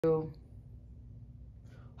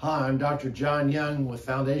Hi, I'm Dr. John Young with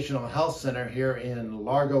Foundational Health Center here in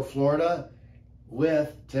Largo, Florida,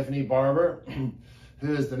 with Tiffany Barber,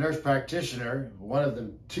 who is the nurse practitioner, one of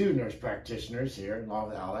the two nurse practitioners here, along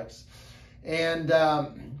with Alex. And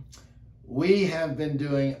we have been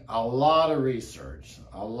doing a lot of research,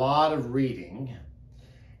 a lot of reading.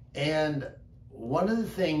 And one of the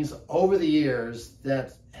things over the years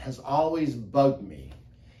that has always bugged me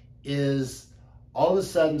is all of a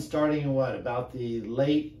sudden, starting in about the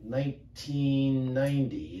late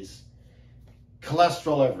 1990s,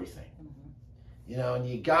 cholesterol everything. You know, and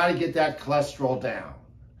you got to get that cholesterol down.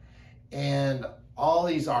 And all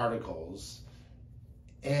these articles,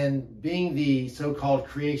 and being the so-called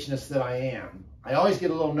creationist that I am, I always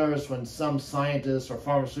get a little nervous when some scientist or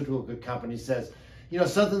pharmaceutical company says, you know,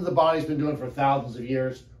 something the body's been doing for thousands of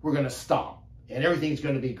years, we're going to stop, and everything's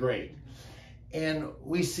going to be great. And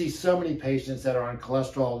we see so many patients that are on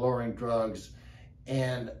cholesterol-lowering drugs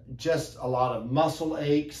and just a lot of muscle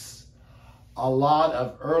aches, a lot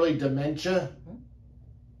of early dementia.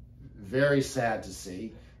 Very sad to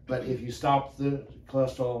see. But if you stop the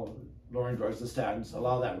cholesterol-lowering drugs, the statins, a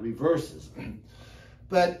lot of that reverses.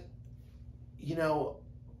 But, you know,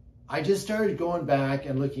 I just started going back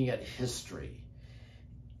and looking at history.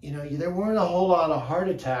 You know, there weren't a whole lot of heart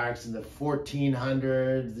attacks in the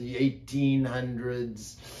 1400s, the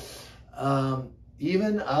 1800s,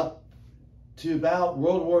 even up to about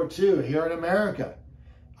World War II here in America.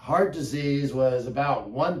 Heart disease was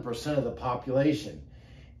about 1% of the population.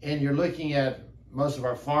 And you're looking at most of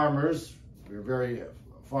our farmers, we're a very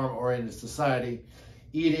farm-oriented society,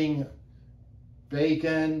 eating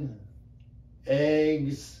bacon,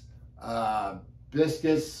 eggs,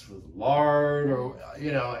 biscuits with lard, or,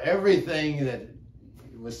 you know, everything that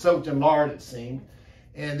was soaked in lard, it seemed.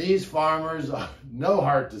 And these farmers, no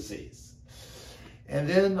heart disease. And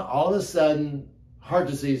then all of a sudden, heart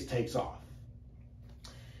disease takes off.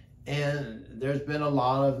 And there's been a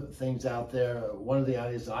lot of things out there. One of the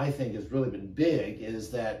ideas that I think has really been big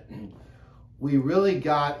is that we really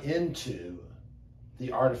got into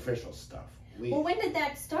the artificial stuff. Well, when did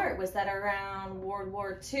that start? Was that around World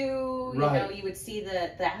War II? You Right. know, you would see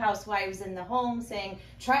the housewives in the home saying,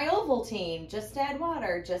 try Ovaltine, just add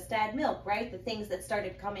water, just add milk, right? The things that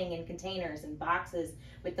started coming in containers and boxes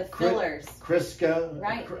with the fillers. Crisco.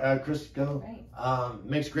 Right. Crisco. Right.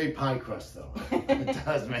 Makes great pie crust, though. It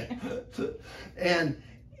does make. And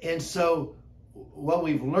so what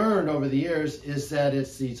we've learned over the years is that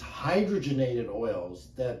it's these hydrogenated oils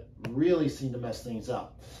that really seem to mess things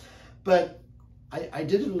up. But I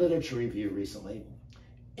did a literature review recently,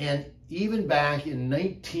 and even back in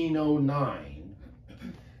 1909,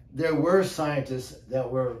 there were scientists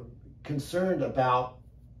that were concerned about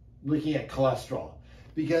looking at cholesterol,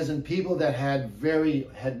 because in people that had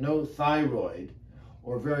no thyroid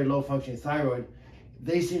or very low functioning thyroid,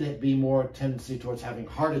 they seem to be more tendency towards having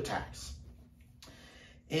heart attacks.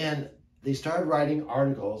 And they started writing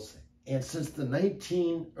articles, and since the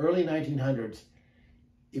early 1900s,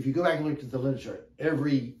 if you go back and look at the literature,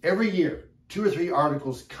 every year, 2 or 3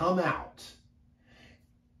 articles come out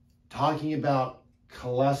talking about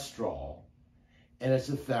cholesterol and its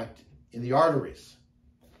effect in the arteries.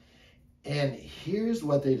 And here's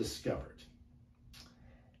what they discovered: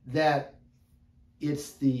 that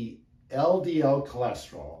it's the LDL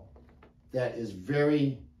cholesterol that is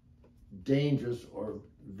very dangerous or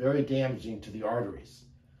very damaging to the arteries.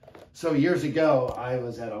 So years ago, I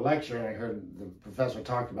was at a lecture and I heard the professor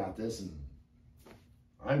talk about this, and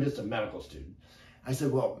I'm just a medical student. I said,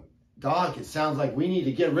 well, Doc, it sounds like we need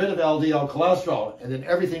to get rid of LDL cholesterol and then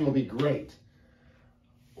everything will be great.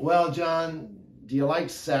 Well, John, do you like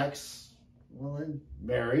sex? Well, I'm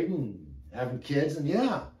married and having kids, and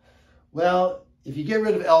yeah. Well, if you get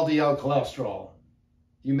rid of LDL cholesterol,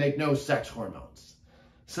 you make no sex hormones.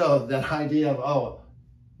 So that idea of,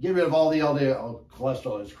 get rid of all the LDL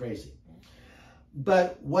cholesterol is crazy.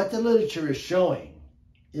 But what the literature is showing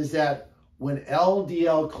is that when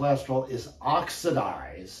LDL cholesterol is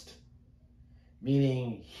oxidized,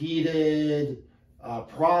 meaning heated,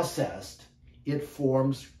 processed, it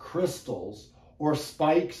forms crystals or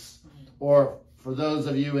spikes, or for those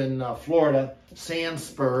of you in Florida, sand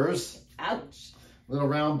spurs. Ouch. Little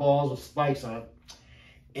round balls with spikes on it.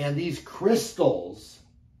 And these crystals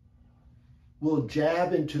will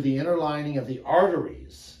jab into the inner lining of the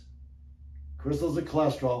arteries, crystals of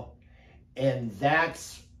cholesterol, and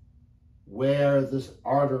that's where this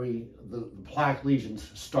artery, the plaque lesions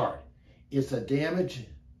start. It's a damage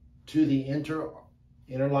to the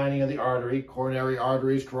inner lining of the artery, coronary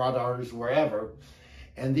arteries, carotid arteries, wherever.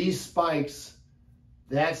 And these spikes,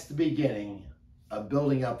 that's the beginning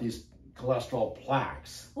building up these cholesterol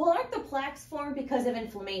plaques. Well, aren't the plaques formed because of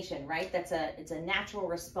inflammation, right? It's a natural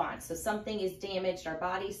response. So something is damaged, our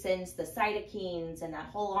body sends the cytokines and that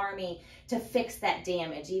whole army to fix that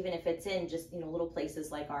damage, even if it's in just, little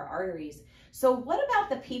places like our arteries. So what about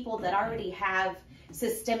the people that already have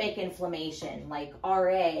systemic inflammation, like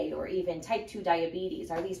RA or even type 2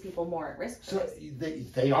 diabetes? Are these people more at risk for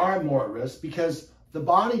this? They are more at risk because the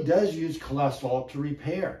body does use cholesterol to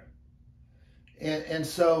repair. And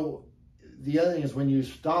so the other thing is when you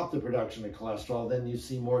stop the production of cholesterol, then you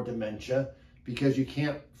see more dementia because you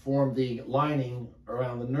can't form the lining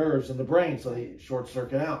around the nerves in the brain, so they short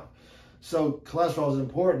circuit out. So cholesterol is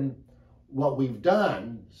important. What we've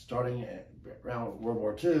done, starting around World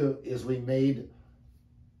War II, is we made,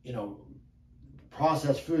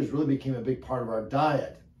 processed foods really became a big part of our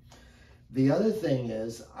diet. The other thing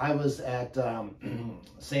is, I was at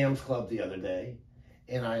Sam's Club the other day,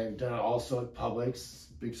 and I've done it also at Publix,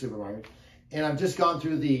 big supermarket, and I've just gone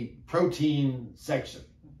through the protein section,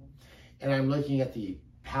 and I'm looking at the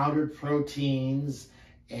powdered proteins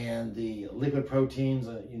and the liquid proteins.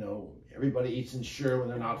 Everybody eats Ensure when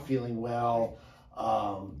they're not feeling well,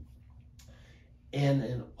 and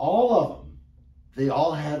in all of them, they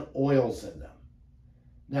all had oils in them.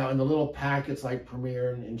 Now, in the little packets like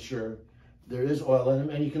Premier and Ensure, there is oil in them,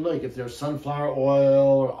 and you can look if there's sunflower oil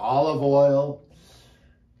or olive oil.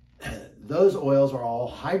 Those oils are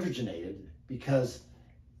all hydrogenated because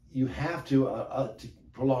you have to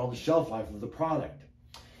prolong the shelf life of the product.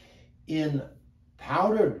 In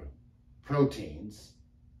powdered proteins,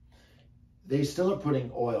 they still are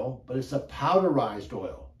putting oil, but it's a powderized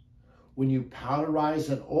oil. When you powderize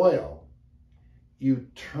an oil, you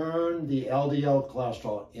turn the LDL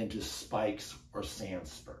cholesterol into spikes or sand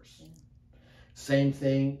spurs. Same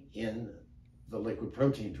thing in the liquid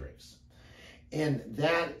protein drinks. And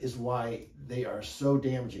that is why they are so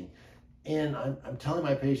damaging. And I'm telling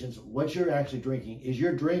my patients, what you're actually drinking is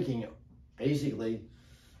you're drinking basically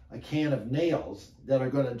a can of nails that are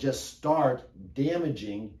going to just start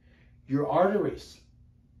damaging your arteries.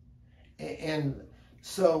 And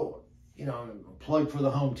so, plug for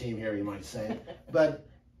the home team here, you might say. But,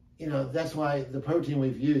 that's why the protein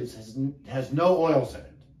we've used has no oils in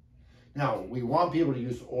it. Now, we want people to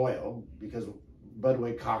use oil because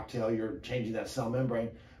Budweiser cocktail, you're changing that cell membrane,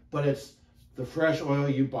 but it's the fresh oil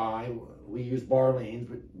you buy. We use Barleans,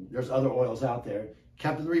 but there's other oils out there.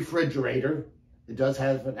 Kept in the refrigerator. It does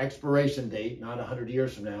have an expiration date, not 100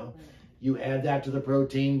 years from now. You add that to the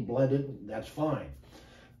protein, blend it, that's fine.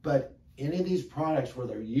 But any of these products where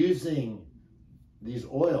they're using these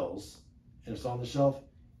oils and it's on the shelf,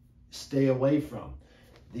 stay away from.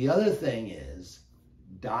 The other thing is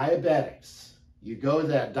diabetics. You go to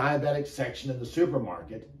that diabetic section in the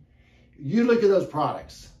supermarket, you look at those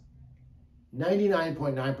products,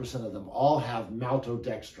 99.9% of them all have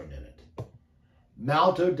maltodextrin in it.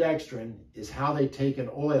 Maltodextrin is how they take an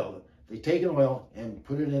oil. They take an oil and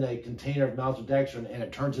put it in a container of maltodextrin and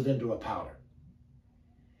it turns it into a powder.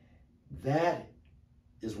 That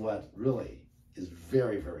is what really is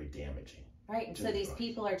very, very damaging. Right, and so these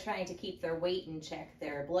people are trying to keep their weight in check,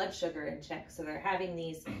 their blood sugar in check, so they're having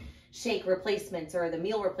these shake replacements or the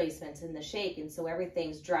meal replacements in the shake, and so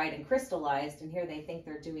everything's dried and crystallized, and here they think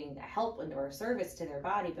they're doing a help or a service to their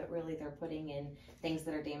body, but really they're putting in things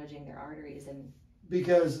that are damaging their arteries. And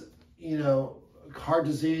because, heart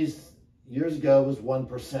disease years ago was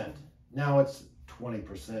 1%. Now it's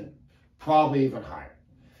 20%, probably even higher.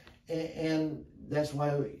 And that's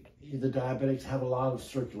why the diabetics have a lot of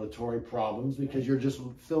circulatory problems because you're just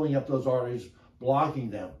filling up those arteries, blocking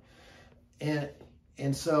them.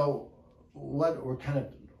 And so what we kind of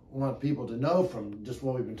want people to know from just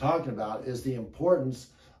what we've been talking about is the importance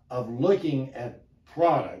of looking at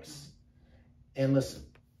products. And listen,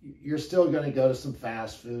 you're still going to go to some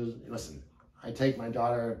fast food. Listen, I take my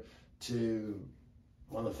daughter to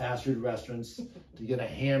one of the fast food restaurants to get a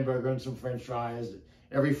hamburger and some French fries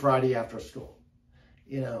every Friday after school.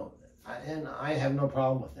 And I have no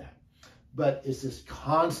problem with that. But it's this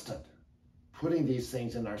constant putting these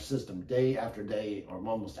things in our system day after day or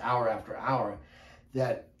almost hour after hour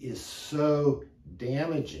that is so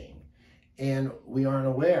damaging, and we aren't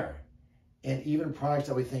aware. And even products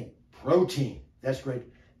that we think, protein, that's great,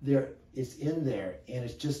 it's in there, and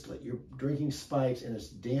it's just like you're drinking spikes, and it's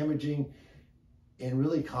damaging and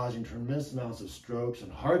really causing tremendous amounts of strokes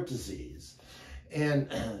and heart disease.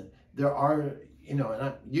 And there are,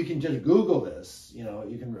 and you can just Google this, you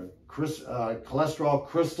can cholesterol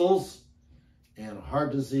crystals and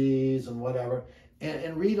heart disease and whatever,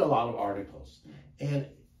 and read a lot of articles. And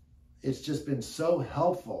it's just been so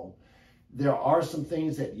helpful There are some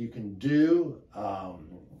things that you can do.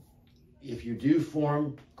 If you do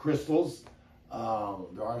form crystals,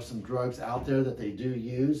 there are some drugs out there that they do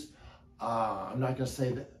use. I'm not going to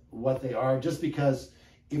say what they are, just because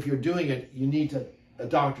if you're doing it, a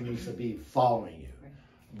doctor needs to be following you.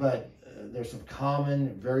 But there's some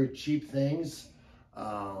common, very cheap things.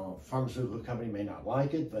 Pharmaceutical company may not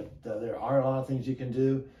like it, but there are a lot of things you can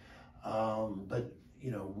do. But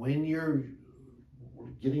when you're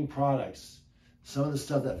getting products, some of the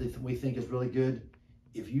stuff that we think is really good,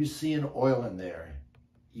 if you see an oil in there,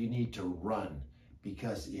 you need to run,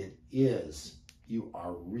 because you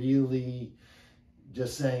are really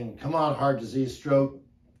just saying, come on, heart disease, stroke,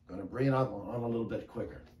 going to bring it on a little bit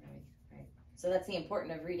quicker. Right. So that's the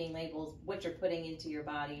importance of reading labels. What you're putting into your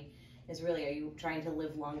body is really, are you trying to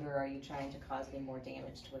live longer? Are you trying to cause any more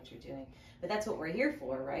damage to what you're doing? But that's what we're here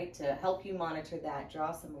for, right? To help you monitor that,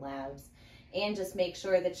 draw some labs, and just make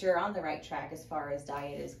sure that you're on the right track as far as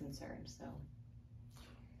diet is concerned. So,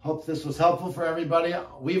 hope this was helpful for everybody.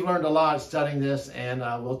 We've learned a lot studying this, and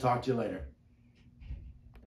we'll talk to you later.